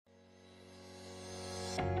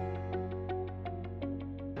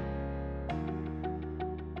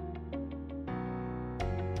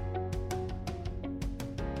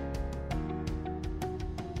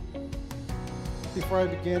before I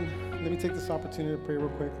begin, let me take this opportunity to pray real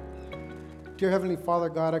quick. Dear Heavenly Father,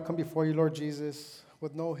 God, I come before you, Lord Jesus,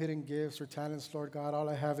 with no hidden gifts or talents, Lord God. All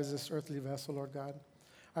I have is this earthly vessel, Lord God.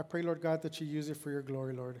 I pray, Lord God, that you use it for your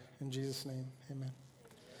glory, Lord. In Jesus' name,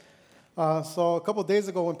 amen. So a couple of days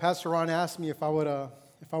ago when Pastor Ron asked me if I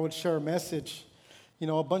would share a message,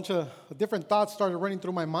 a bunch of different thoughts started running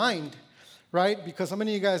through my mind, right? Because how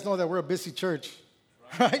many of you guys know that we're a busy church,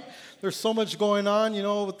 right? There's so much going on,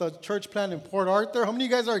 with the church plant in Port Arthur. How many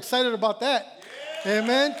of you guys are excited about that? Yeah.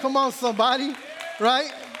 Amen. Come on, somebody, yeah.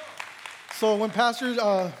 Right? So when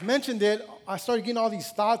Pastor mentioned it, I started getting all these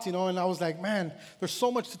thoughts, and I was like, man, there's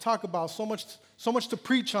so much to talk about, so much to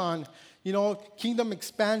preach on, kingdom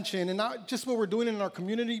expansion, and not just what we're doing in our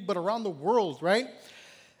community, but around the world, right?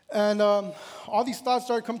 And all these thoughts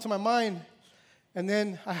started coming to my mind, and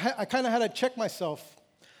then I kind of had to check myself.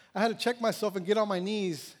 I had to check myself and get on my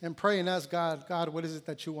knees and pray and ask God, what is it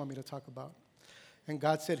that you want me to talk about? And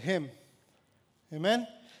God said him. Amen?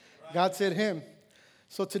 Right. God said him.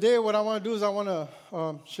 So today what I want to do is I want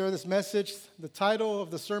to share this message. The title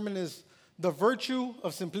of the sermon is The Virtue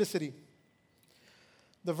of Simplicity.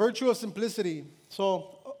 The Virtue of Simplicity.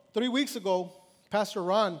 So 3 weeks ago, Pastor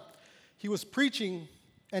Ron, he was preaching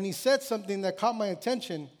and he said something that caught my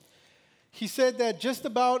attention. He said that just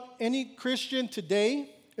about any Christian today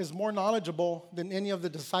is more knowledgeable than any of the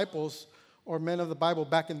disciples or men of the Bible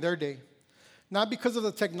back in their day. Not because of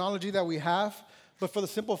the technology that we have, but for the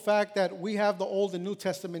simple fact that we have the Old and New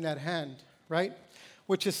Testament at hand, right?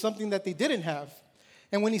 Which is something that they didn't have.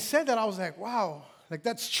 And when he said that, I was like, wow,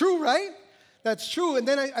 that's true, right? That's true. And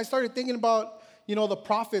then I started thinking about, the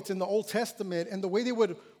prophets in the Old Testament and the way they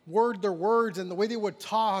would word their words and the way they would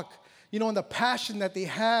talk, and the passion that they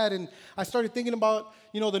had. And I started thinking about,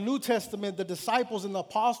 the New Testament, the disciples and the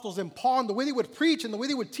apostles and Paul, and the way they would preach and the way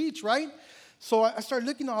they would teach, right? So I started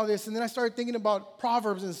looking at all this, and then I started thinking about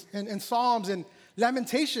Proverbs and Psalms and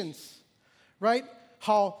Lamentations, right?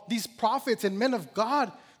 How these prophets and men of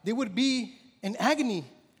God, they would be in agony.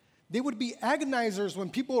 They would be agonizers when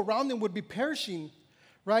people around them would be perishing,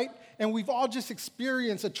 right? And we've all just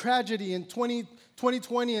experienced a tragedy in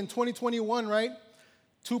 2020 and 2021, right?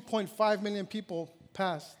 2.5 million people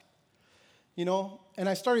passed, And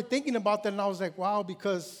I started thinking about that, and I was like, wow,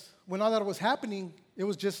 because when all that was happening, it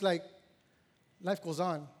was just like life goes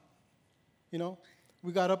on,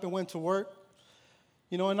 We got up and went to work,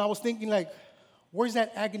 and I was thinking, where's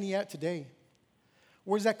that agony at today?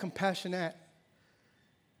 Where's that compassion at?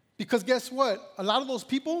 Because guess what? A lot of those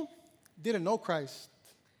people didn't know Christ.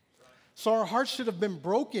 So our hearts should have been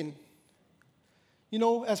broken.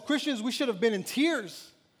 As Christians, we should have been in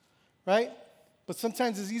tears, right? But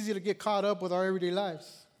sometimes it's easy to get caught up with our everyday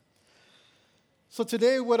lives. So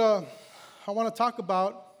today, what I want to talk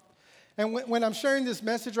about, and when I'm sharing this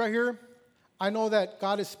message right here, I know that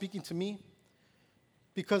God is speaking to me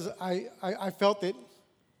because I felt it,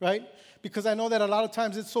 right? Because I know that a lot of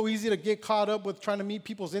times it's so easy to get caught up with trying to meet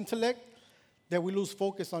people's intellect that we lose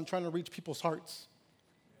focus on trying to reach people's hearts.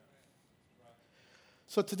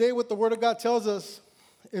 So today what the Word of God tells us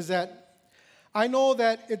is that I know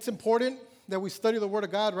that it's important that we study the Word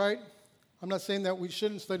of God, right? I'm not saying that we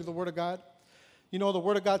shouldn't study the Word of God. The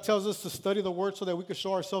Word of God tells us to study the Word so that we can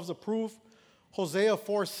show ourselves approved. Hosea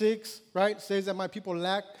 4:6, right, says that my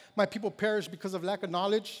people perish because of lack of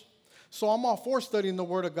knowledge. So I'm all for studying the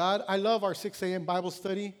Word of God. I love our 6 a.m. Bible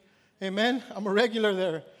study. Amen? I'm a regular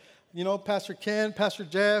there. Pastor Ken, Pastor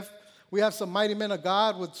Jeff, we have some mighty men of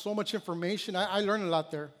God with so much information. I learn a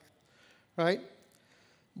lot there, right?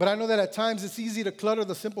 But I know that at times it's easy to clutter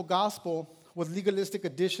the simple gospel with legalistic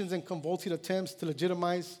additions and convoluted attempts to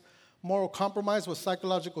legitimize moral compromise with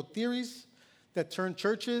psychological theories that turn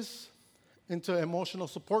churches into emotional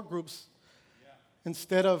support groups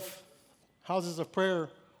instead of houses of prayer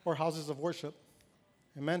or houses of worship.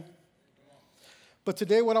 Amen? But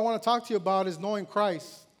today what I want to talk to you about is knowing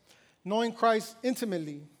Christ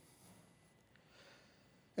intimately,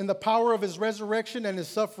 and the power of his resurrection and his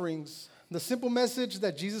sufferings. The simple message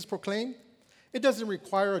that Jesus proclaimed, it doesn't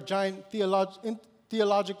require a giant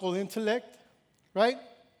theological intellect, right?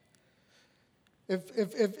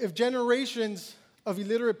 If generations of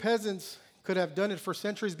illiterate peasants could have done it for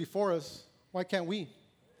centuries before us, why can't we?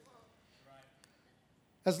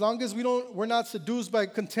 As long as we're not seduced by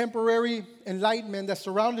contemporary enlightenment that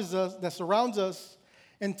surrounds us,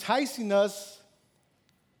 enticing us,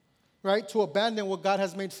 right, to abandon what God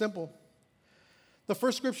has made simple. The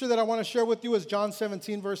first scripture that I want to share with you is John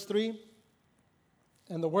 17, verse 3.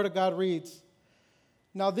 And the Word of God reads,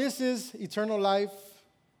 "Now this is eternal life,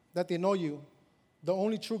 that they know you, the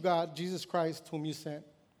only true God, Jesus Christ, whom you sent."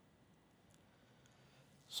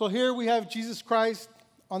 So here we have Jesus Christ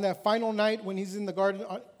on that final night when he's in the garden,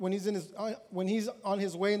 when he's on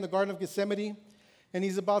his way in the Garden of Gethsemane, and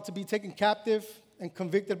he's about to be taken captive and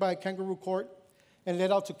convicted by a kangaroo court and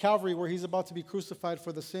led out to Calvary, where he's about to be crucified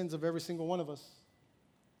for the sins of every single one of us.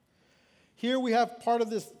 Here we have part of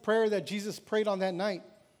this prayer that Jesus prayed on that night.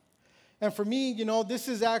 And for me, this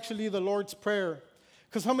is actually the Lord's Prayer.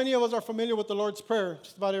 Because how many of us are familiar with the Lord's Prayer?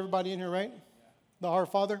 Just about everybody in here, right? The Our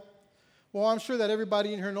Father. Well, I'm sure that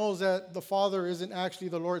everybody in here knows that the Father isn't actually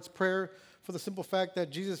the Lord's Prayer, for the simple fact that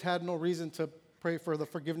Jesus had no reason to pray for the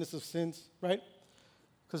forgiveness of sins, right?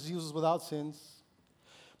 Because he was without sins.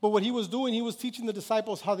 But what he was doing, he was teaching the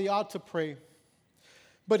disciples how they ought to pray.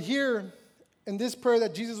 But here, in this prayer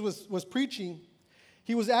that Jesus was preaching,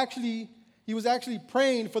 he was actually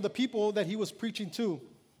praying for the people that he was preaching to.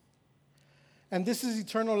 And this is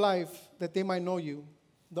eternal life, that they might know you,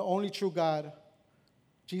 the only true God,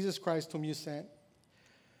 Jesus Christ, whom you sent.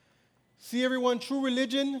 See, everyone, true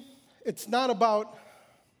religion, it's not about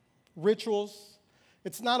rituals.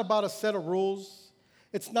 It's not about a set of rules.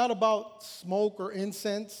 It's not about smoke or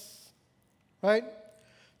incense, right?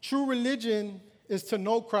 True religion is to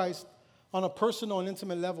know Christ on a personal and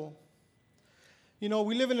intimate level. We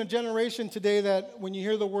live in a generation today that when you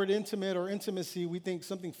hear the word intimate or intimacy, we think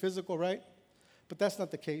something physical, right? But that's not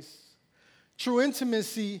the case. True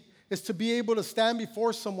intimacy is to be able to stand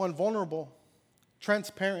before someone vulnerable,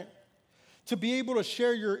 transparent, to be able to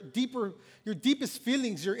share your deepest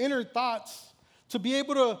feelings, your inner thoughts, to be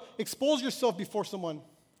able to expose yourself before someone,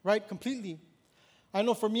 right, completely. I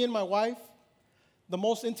know for me and my wife, the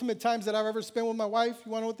most intimate times that I've ever spent with my wife,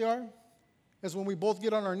 you want to know what they are? Is when we both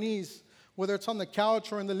get on our knees, whether it's on the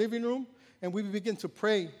couch or in the living room, and we begin to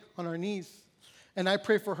pray on our knees. And I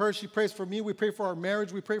pray for her, she prays for me, we pray for our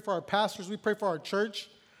marriage, we pray for our pastors, we pray for our church,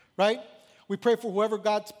 right? We pray for whoever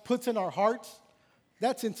God puts in our hearts.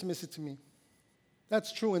 That's intimacy to me.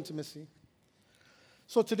 That's true intimacy.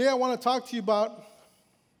 So today I want to talk to you about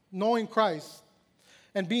knowing Christ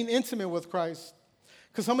and being intimate with Christ.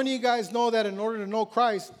 Because how many of you guys know that in order to know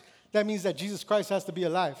Christ, that means that Jesus Christ has to be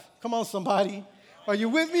alive? Come on, somebody. Are you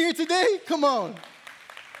with me here today? Come on.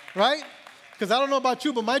 Right? Because I don't know about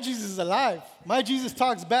you, but my Jesus is alive. My Jesus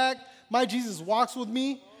talks back. My Jesus walks with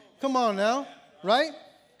me. Come on now. Right?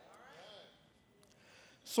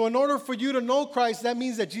 So in order for you to know Christ, that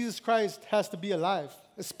means that Jesus Christ has to be alive,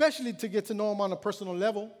 especially to get to know him on a personal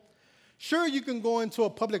level. Sure, you can go into a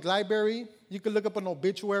public library. You can look up an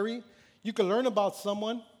obituary. You can learn about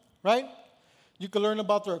someone, right? You can learn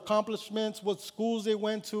about their accomplishments, what schools they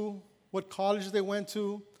went to, what college they went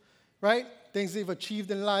to, right? Things they've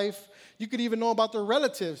achieved in life. You could even know about their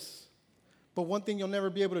relatives. But one thing you'll never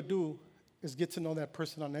be able to do is get to know that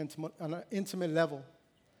person on an intimate level,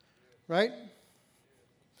 right?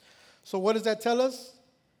 So what does that tell us?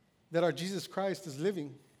 That our Jesus Christ is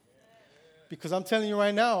living. Because I'm telling you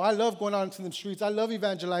right now, I love going out into the streets. I love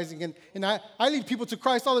evangelizing. And I lead people to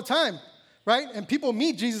Christ all the time, right? And people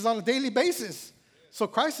meet Jesus on a daily basis. So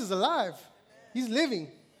Christ is alive. He's living.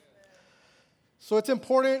 So it's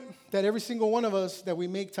important that every single one of us, that we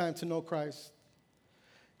make time to know Christ.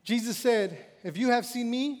 Jesus said, if you have seen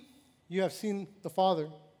me, you have seen the Father.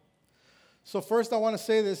 So first I want to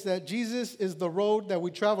say this, that Jesus is the road that we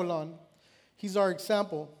travel on. He's our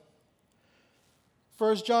example.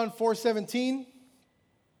 1 John 4:17,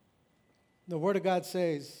 the Word of God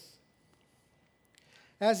says,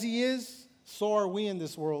 as he is, so are we in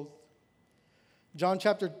this world. John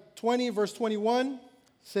chapter 20, verse 21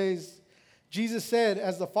 says, Jesus said,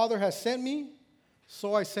 as the Father has sent me,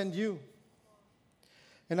 so I send you.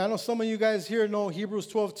 And I know some of you guys here know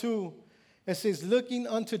Hebrews 12:2. It says, looking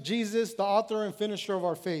unto Jesus, the author and finisher of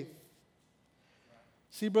our faith.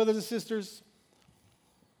 See, brothers and sisters,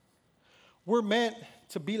 we're meant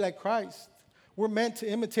to be like Christ. We're meant to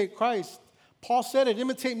imitate Christ. Paul said it,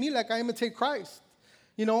 imitate me like I imitate Christ.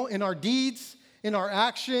 In our deeds, in our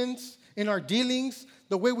actions, in our dealings,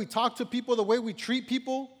 the way we talk to people, the way we treat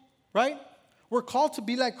people, right? We're called to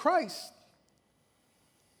be like Christ.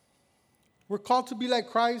 We're called to be like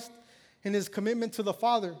Christ in his commitment to the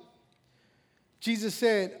Father. Jesus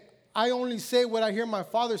said, I only say what I hear my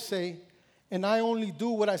Father say, and I only do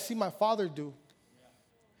what I see my Father do.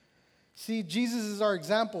 See, Jesus is our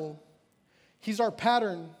example. He's our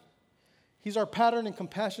pattern. He's our pattern in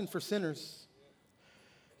compassion for sinners.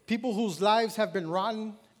 People whose lives have been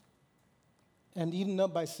rotten and eaten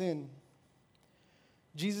up by sin.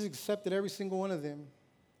 Jesus accepted every single one of them.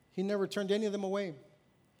 He never turned any of them away.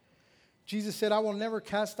 Jesus said, I will never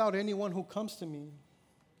cast out anyone who comes to me.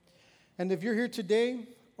 And if you're here today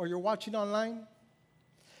or you're watching online,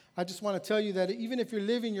 I just want to tell you that even if you're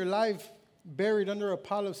living your life buried under a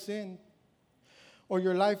pile of sin, or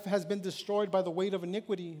your life has been destroyed by the weight of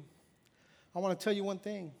iniquity, I want to tell you one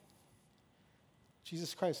thing.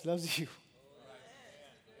 Jesus Christ loves you.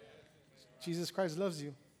 Jesus Christ loves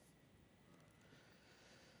you.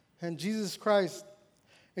 And Jesus Christ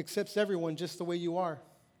accepts everyone just the way you are.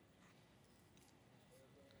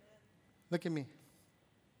 Look at me.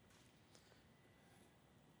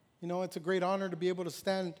 You know, it's a great honor to be able to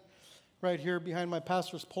stand right here behind my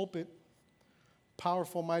pastor's pulpit.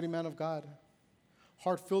 Powerful, mighty man of God.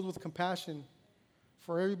 Heart filled with compassion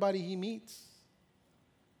for everybody he meets.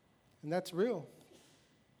 And that's real.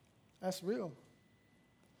 That's real.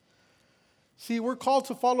 See, we're called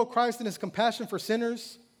to follow Christ in his compassion for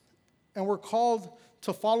sinners, and we're called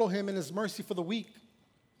to follow him in his mercy for the weak.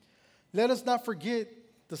 Let us not forget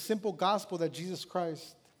the simple gospel that Jesus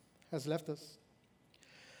Christ has left us.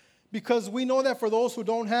 Because we know that for those who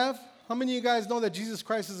don't have, how many of you guys know that Jesus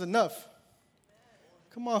Christ is enough?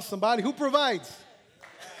 Come on, somebody. Who provides?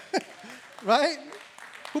 Right?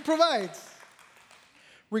 Who provides?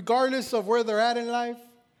 Regardless of where they're at in life,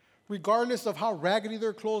 regardless of how raggedy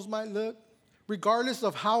their clothes might look, regardless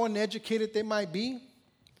of how uneducated they might be,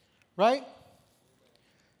 right?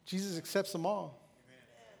 Jesus accepts them all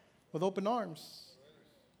with open arms.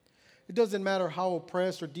 It doesn't matter how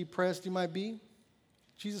oppressed or depressed you might be.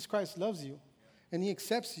 Jesus Christ loves you, and he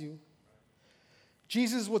accepts you.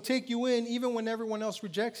 Jesus will take you in even when everyone else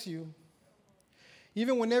rejects you.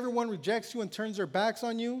 Even when everyone rejects you and turns their backs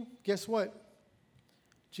on you, guess what?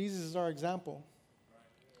 Jesus is our example.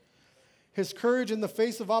 His courage in the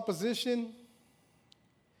face of opposition.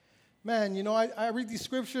 Man, you know, I read these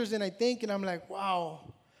scriptures and I think, and I'm like, wow,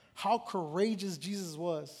 how courageous Jesus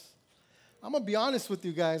was. I'm going to be honest with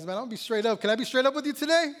you guys, man. I'll be straight up. Can I be straight up with you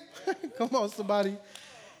today? Come on, somebody.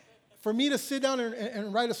 For me to sit down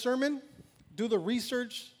and write a sermon, do the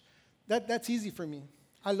research, that's easy for me.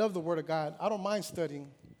 I love the Word of God. I don't mind studying.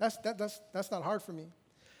 That's not hard for me.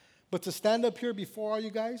 But to stand up here before all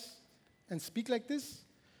you guys and speak like this,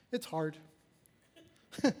 it's hard.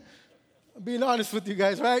 I'm being honest with you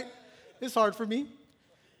guys, right? It's hard for me.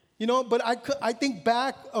 You know, but I think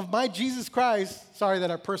back of my Jesus Christ. Sorry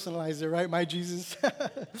that I personalized it, right? My Jesus.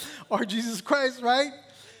 Our Jesus Christ, right?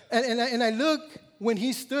 And I look when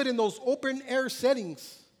he stood in those open air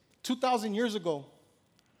settings 2,000 years ago,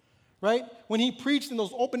 right? When he preached in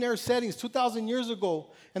those open air settings 2,000 years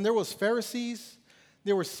ago, and there was Pharisees,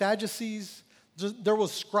 there were Sadducees, there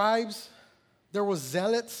was scribes, there was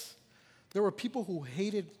zealots, there were people who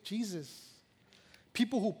hated Jesus,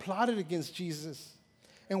 people who plotted against Jesus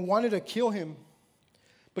and wanted to kill him.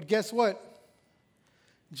 But guess what?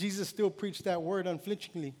 Jesus still preached that word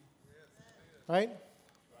unflinchingly, right?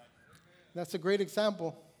 That's a great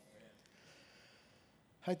example.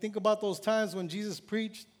 I think about those times when Jesus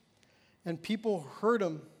preached and people heard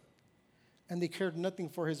him and they cared nothing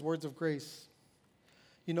for his words of grace.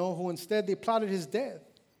 You know, who instead they plotted his death.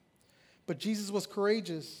 But Jesus was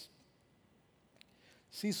courageous.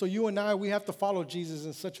 See, so you and I, we have to follow Jesus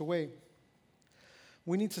in such a way.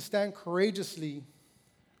 We need to stand courageously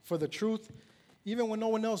for the truth, even when no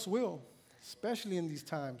one else will, especially in these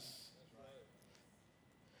times.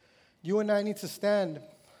 You and I need to stand,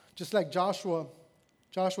 just like Joshua.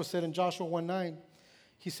 Joshua said in Joshua 1:9,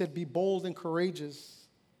 he said, be bold and courageous.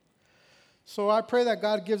 So I pray that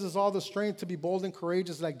God gives us all the strength to be bold and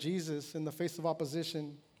courageous like Jesus in the face of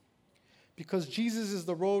opposition. Because Jesus is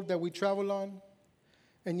the road that we travel on,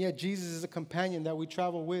 and yet Jesus is a companion that we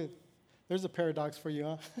travel with. There's a paradox for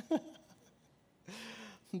you, huh?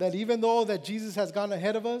 That even though that Jesus has gone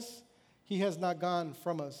ahead of us, he has not gone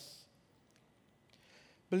from us.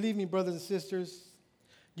 Believe me, brothers and sisters,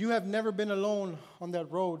 you have never been alone on that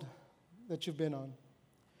road that you've been on.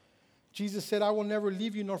 Jesus said, I will never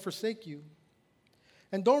leave you nor forsake you.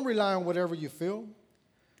 And don't rely on whatever you feel.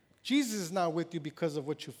 Jesus is not with you because of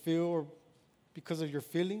what you feel or because of your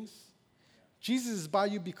feelings. Jesus is by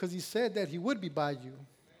you because he said that he would be by you.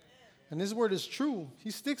 And his word is true.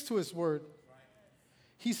 He sticks to his word.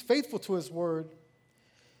 He's faithful to his word.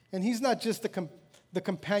 And he's not just the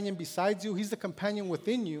companion beside you. He's the companion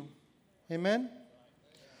within you. Amen?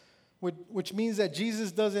 Which means that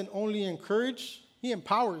Jesus doesn't only encourage, he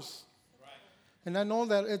empowers. And I know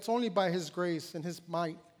that it's only by his grace and his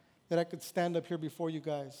might that I could stand up here before you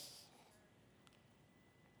guys.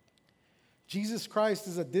 Jesus Christ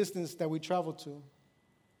is a distance that we travel to.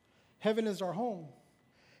 Heaven is our home.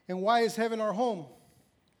 And why is heaven our home?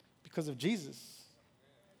 Because of Jesus.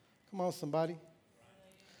 Come on, somebody.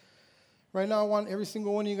 Right now, I want every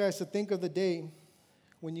single one of you guys to think of the day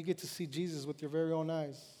when you get to see Jesus with your very own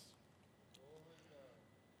eyes.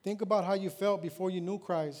 Think about how you felt before you knew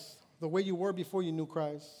Christ, the way you were before you knew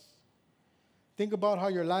Christ. Think about how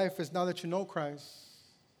your life is now that you know Christ.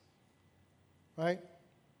 Right?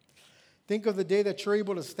 Think of the day that you're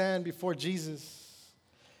able to stand before Jesus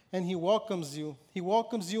and He welcomes you. He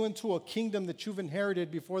welcomes you into a kingdom that you've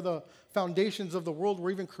inherited before the foundations of the world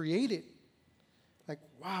were even created. Like,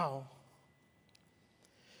 wow.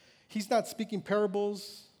 He's not speaking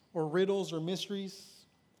parables or riddles or mysteries.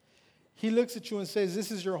 He looks at you and says,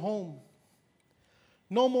 this is your home.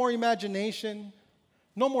 No more imagination,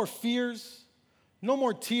 no more fears, no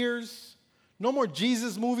more tears, no more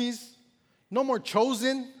Jesus movies, no more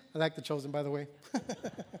Chosen. I like The Chosen, by the way.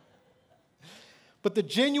 But the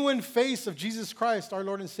genuine face of Jesus Christ, our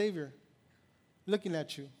Lord and Savior, looking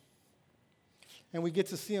at you. And we get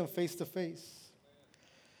to see Him face to face.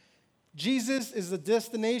 Jesus is the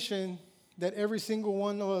destination that every single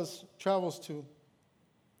one of us travels to.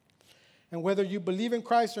 And whether you believe in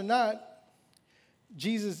Christ or not,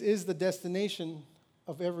 Jesus is the destination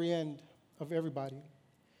of every end of everybody.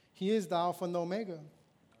 He is the Alpha and the Omega.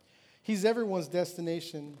 He's everyone's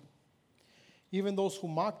destination. Even those who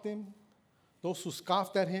mocked Him, those who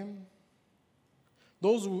scoffed at Him,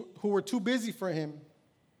 those who were too busy for Him,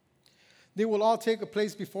 they will all take a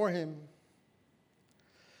place before Him.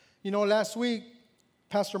 You know, last week,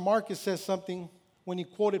 Pastor Marcus said something when he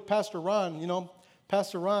quoted Pastor Ron. You know,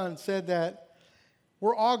 Pastor Ron said that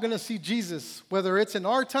we're all going to see Jesus, whether it's in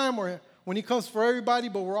our time or when He comes for everybody,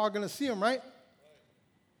 but we're all going to see Him, right?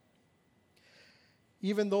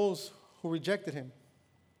 Even those who rejected Him.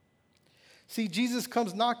 See, Jesus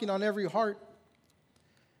comes knocking on every heart,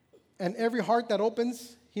 and every heart that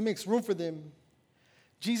opens, He makes room for them.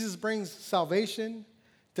 Jesus brings salvation,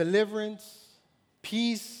 deliverance,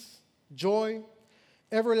 peace, joy,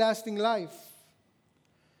 everlasting life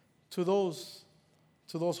to those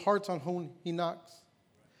hearts on whom He knocks.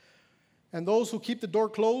 And those who keep the door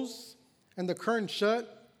closed and the curtain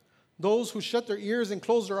shut, those who shut their ears and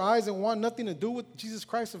close their eyes and want nothing to do with Jesus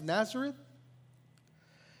Christ of Nazareth,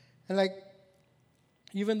 and like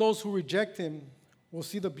even those who reject Him will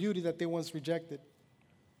see the beauty that they once rejected.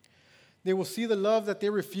 They will see the love that they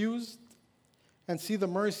refused and see the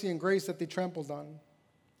mercy and grace that they trampled on.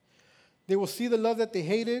 They will see the love that they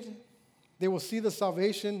hated. They will see the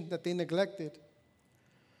salvation that they neglected.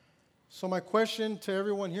 So my question to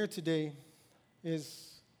everyone here today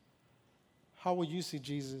is, how will you see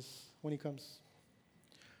Jesus when He comes?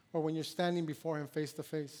 Or when you're standing before Him face to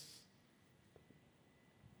face?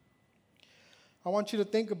 I want you to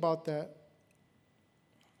think about that.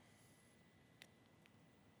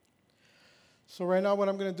 So right now what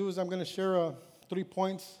I'm going to do is I'm going to share 3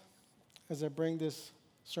 points as I bring this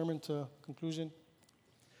sermon to conclusion.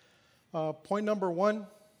 Point number 1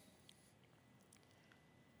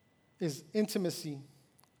 is intimacy,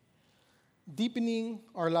 deepening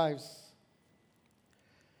our lives.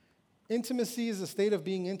 Intimacy is a state of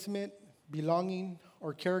being intimate, belonging,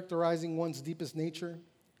 or characterizing one's deepest nature.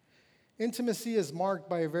 Intimacy is marked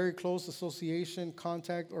by a very close association,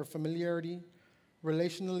 contact, or familiarity.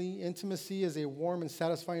 Relationally, intimacy is a warm and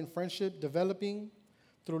satisfying friendship developing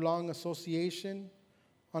through long association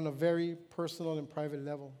on a very personal and private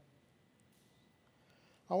level.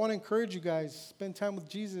 I want to encourage you guys, spend time with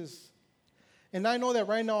Jesus. And I know that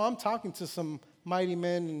right now I'm talking to some mighty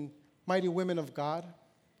men and mighty women of God.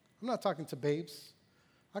 I'm not talking to babes.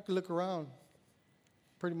 I could look around,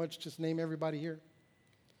 pretty much just name everybody here.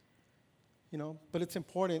 You know, but it's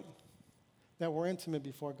important that we're intimate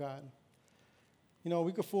before God. You know,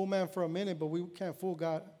 we could fool man for a minute, but we can't fool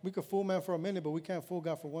God. We could fool man for a minute, but we can't fool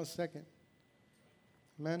God for 1 second.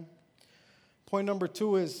 Amen? Point number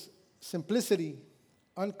 2 is simplicity,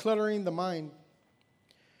 uncluttering the mind.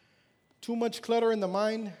 Too much clutter in the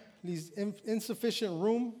mind leaves insufficient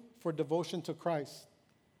room for devotion to Christ.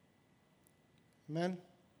 Amen?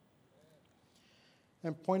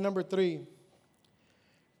 And point number 3,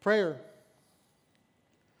 prayer,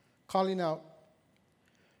 calling out.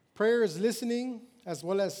 Prayer is listening as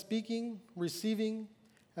well as speaking, receiving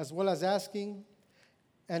as well as asking,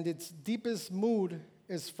 and its deepest mood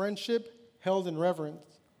is friendship held in reverence.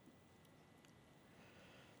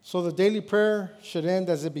 So the daily prayer should end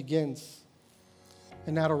as it begins,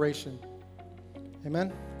 in adoration.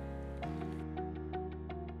 Amen?